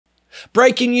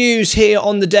Breaking news here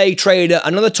on The Day Trader.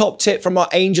 Another top tip from our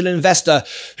angel investor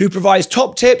who provides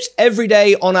top tips every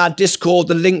day on our Discord.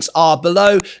 The links are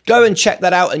below. Go and check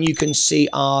that out and you can see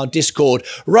our Discord.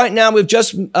 Right now, we've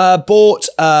just bought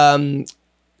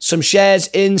some shares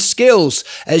in Skillz.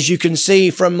 As you can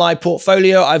see from my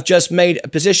portfolio, I've just made a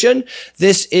position.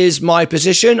 This is my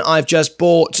position. I've just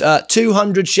bought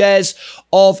 200 shares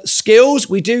of Skillz.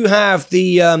 We do have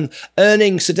the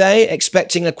earnings today,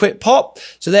 expecting a quick pop.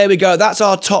 So there we go. That's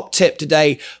our top tip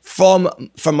today from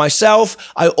myself.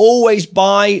 I always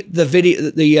buy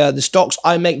the stocks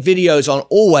I make videos on,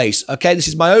 always. Okay, this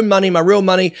is my own money, my real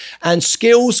money, and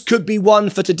Skillz could be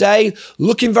one for today.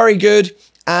 Looking very good.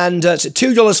 And it's at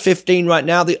 $2.15 right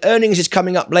now. The earnings is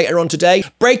coming up later on today.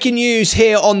 Breaking news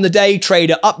here on The Day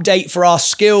Trader. Update for our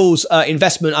Skillz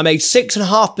investment. I made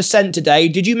 6.5% today.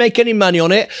 Did you make any money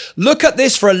on it? Look at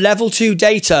this for a level 2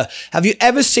 data. Have you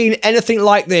ever seen anything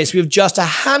like this? We have just a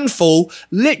handful,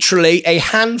 literally a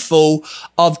handful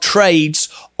of trades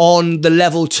on the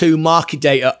level 2 market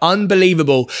data.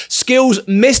 Unbelievable. Skillz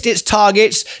missed its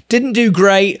targets, didn't do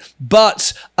great,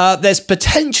 but there's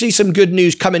potentially some good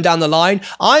news coming down the line.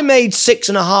 I made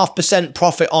 6.5%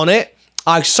 profit on it.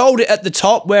 I sold it at the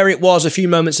top where it was a few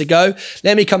moments ago.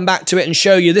 Let me come back to it and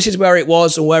show you. This is where it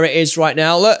was and where it is right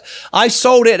now. Look, I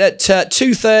sold it at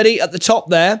 2.30 at the top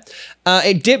there.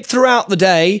 It dipped throughout the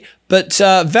day, but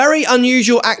very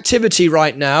unusual activity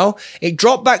right now. It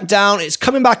dropped back down. It's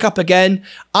coming back up again.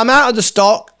 I'm out of the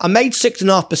stock. I made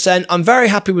 6.5%. I'm very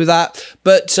happy with that.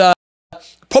 But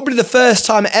probably the first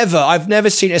time ever, I've never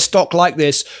seen a stock like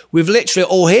this. We've literally,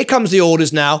 oh, here comes the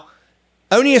orders now.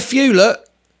 Only a few, look.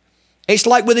 It's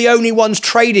like we're the only ones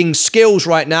trading Skillz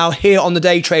right now here on The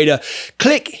Day Trader.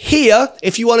 Click here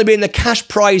if you want to be in the cash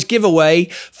prize giveaway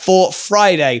for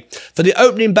Friday. For the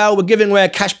opening bell, we're giving away a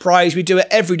cash prize. We do it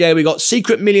every day. We got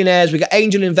secret millionaires. We got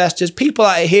angel investors, people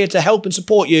that are here to help and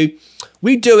support you.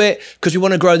 We do it because we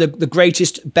want to grow the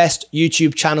greatest, best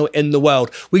YouTube channel in the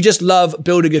world. We just love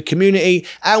building a community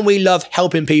and we love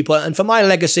helping people. And for my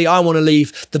legacy, I want to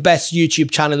leave the best YouTube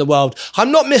channel in the world.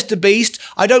 I'm not Mr. Beast.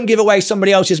 I don't give away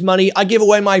somebody else's money. I give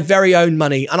away my very own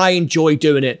money and I enjoy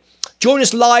doing it. Join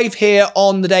us live here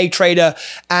on The Day Trader.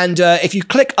 And if you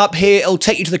click up here, it'll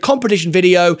take you to the competition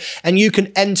video and you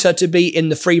can enter to be in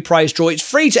the free prize draw. It's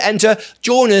free to enter.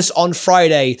 Join us on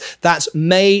Friday. That's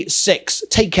May 6th.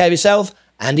 Take care of yourself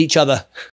and each other.